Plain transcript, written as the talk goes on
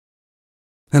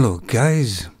Hello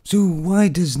guys, so why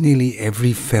does nearly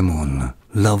every femon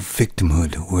love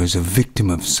victimhood or is a victim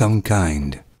of some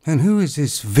kind? And who is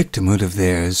this victimhood of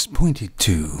theirs pointed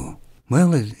to?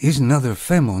 Well, it isn't other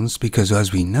femons because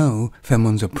as we know,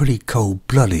 femons are pretty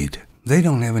cold-blooded. They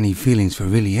don't have any feelings for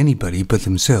really anybody but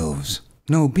themselves.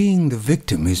 No, being the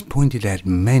victim is pointed at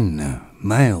men,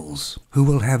 males, who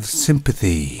will have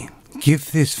sympathy,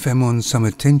 give this femon some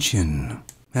attention,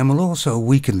 and will also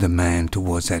weaken the man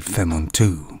towards that femon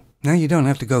too. Now you don't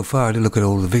have to go far to look at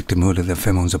all the victimhood that the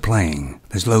femons are playing.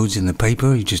 There's loads in the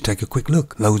paper, you just take a quick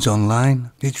look. Loads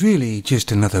online. It's really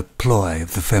just another ploy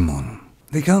of the femon.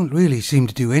 They can't really seem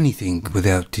to do anything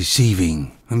without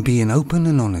deceiving and being open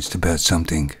and honest about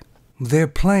something. They're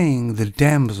playing the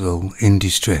damsel in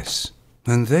distress,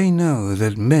 and they know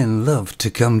that men love to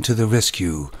come to the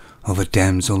rescue of a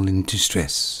damsel in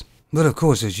distress. But of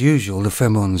course, as usual, the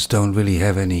femons don't really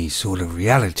have any sort of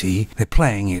reality. They're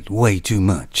playing it way too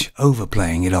much,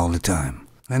 overplaying it all the time.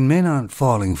 And men aren't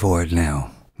falling for it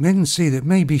now. Men see that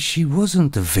maybe she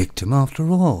wasn't the victim after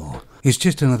all. It's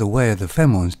just another way of the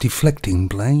femons deflecting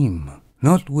blame,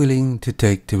 not willing to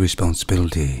take the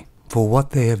responsibility for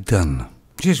what they have done.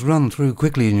 Just run through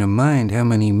quickly in your mind how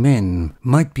many men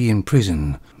might be in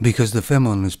prison because the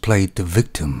femon has played the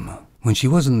victim, when she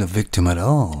wasn't the victim at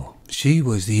all. She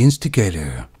was the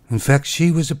instigator. In fact,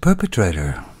 she was a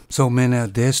perpetrator. So men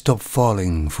out there, stop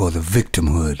falling for the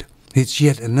victimhood. It's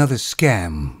yet another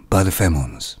scam by the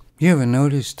femons. You ever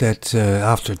notice that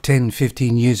after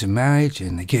 10-15 years of marriage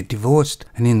and they get divorced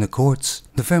and in the courts,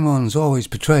 the femon's always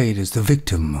portrayed as the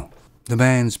victim. The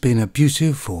man's been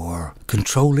abusive or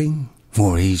controlling,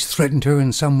 or he's threatened her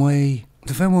in some way.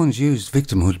 The femons use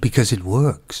victimhood because it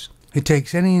works. It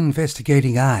takes any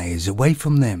investigating eyes away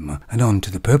from them and on to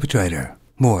the perpetrator,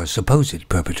 or supposed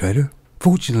perpetrator.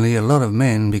 Fortunately, a lot of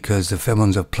men, because the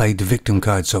femons have played the victim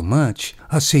card so much,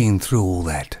 are seeing through all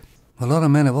that. A lot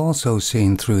of men have also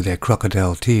seen through their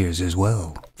crocodile tears as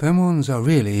well. Femons are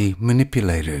really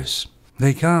manipulators.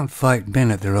 They can't fight men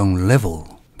at their own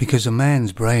level, because a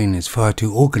man's brain is far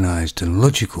too organized and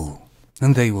logical,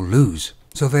 and they will lose.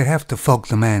 So they have to fog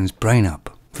the man's brain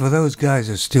up. For those guys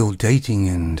who are still dating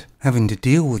and having to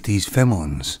deal with these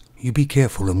femons, you be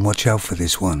careful and watch out for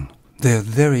this one. They're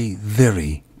very,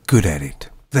 very good at it.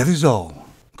 That is all.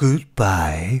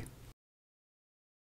 Goodbye.